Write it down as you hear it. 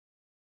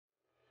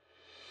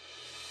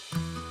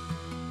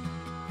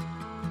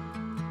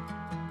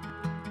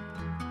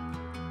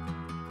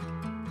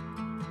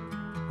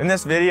In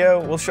this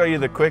video, we'll show you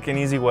the quick and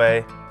easy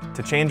way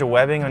to change a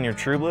webbing on your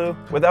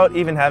TRUBLUE without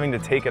even having to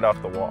take it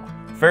off the wall.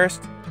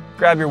 First,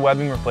 grab your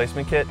webbing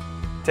replacement kit,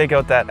 take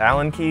out that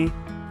Allen key,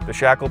 the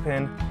shackle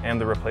pin, and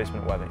the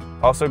replacement webbing.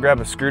 Also grab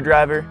a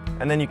screwdriver,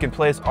 and then you can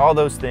place all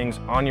those things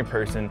on your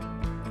person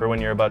for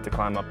when you're about to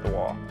climb up the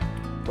wall.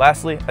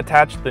 Lastly,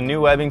 attach the new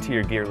webbing to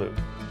your gear loop.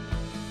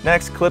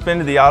 Next, clip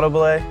into the auto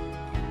belay,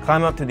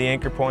 climb up to the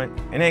anchor point,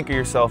 and anchor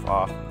yourself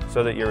off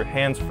so that you're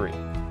hands-free.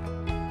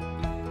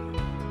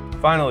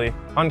 Finally,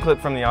 unclip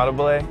from the auto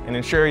belay and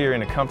ensure you're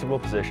in a comfortable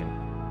position.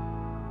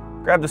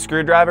 Grab the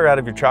screwdriver out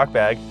of your chalk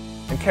bag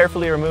and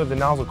carefully remove the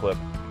nozzle clip,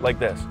 like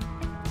this.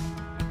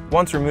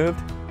 Once removed,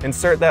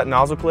 insert that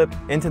nozzle clip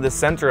into the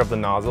center of the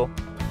nozzle,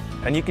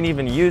 and you can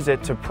even use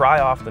it to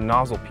pry off the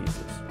nozzle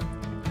pieces.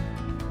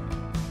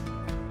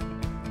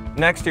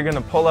 Next, you're going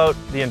to pull out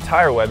the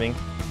entire webbing,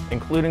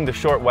 including the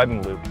short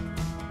webbing loop,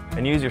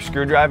 and use your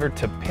screwdriver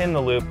to pin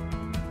the loop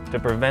to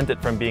prevent it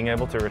from being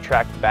able to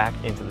retract back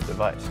into the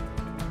device.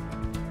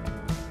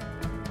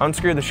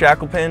 Unscrew the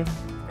shackle pin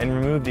and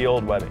remove the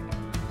old webbing.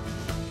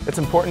 It's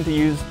important to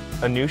use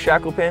a new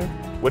shackle pin,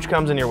 which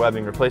comes in your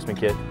webbing replacement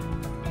kit.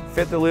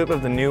 Fit the loop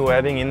of the new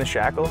webbing in the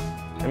shackle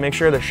and make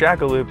sure the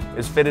shackle loop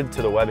is fitted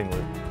to the webbing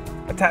loop.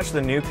 Attach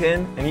the new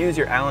pin and use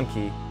your Allen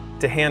key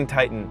to hand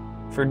tighten.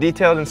 For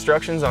detailed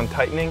instructions on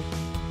tightening,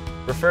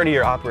 refer to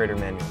your operator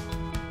manual.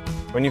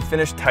 When you've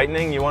finished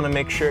tightening, you want to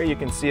make sure you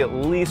can see at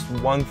least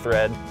one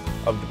thread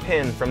of the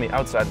pin from the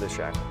outside of the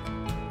shackle.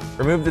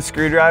 Remove the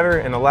screwdriver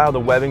and allow the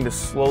webbing to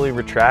slowly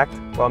retract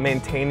while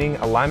maintaining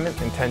alignment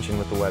and tension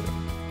with the webbing.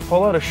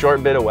 Pull out a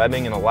short bit of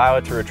webbing and allow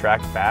it to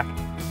retract back.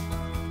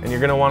 And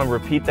you're going to want to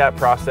repeat that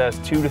process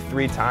 2 to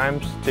 3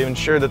 times to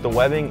ensure that the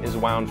webbing is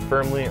wound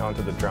firmly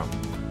onto the drum.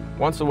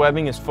 Once the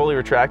webbing is fully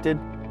retracted,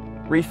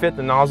 refit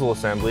the nozzle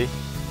assembly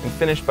and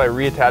finish by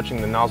reattaching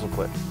the nozzle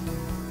clip.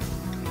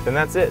 Then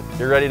that's it.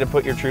 You're ready to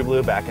put your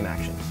TRUBLUE back in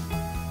action.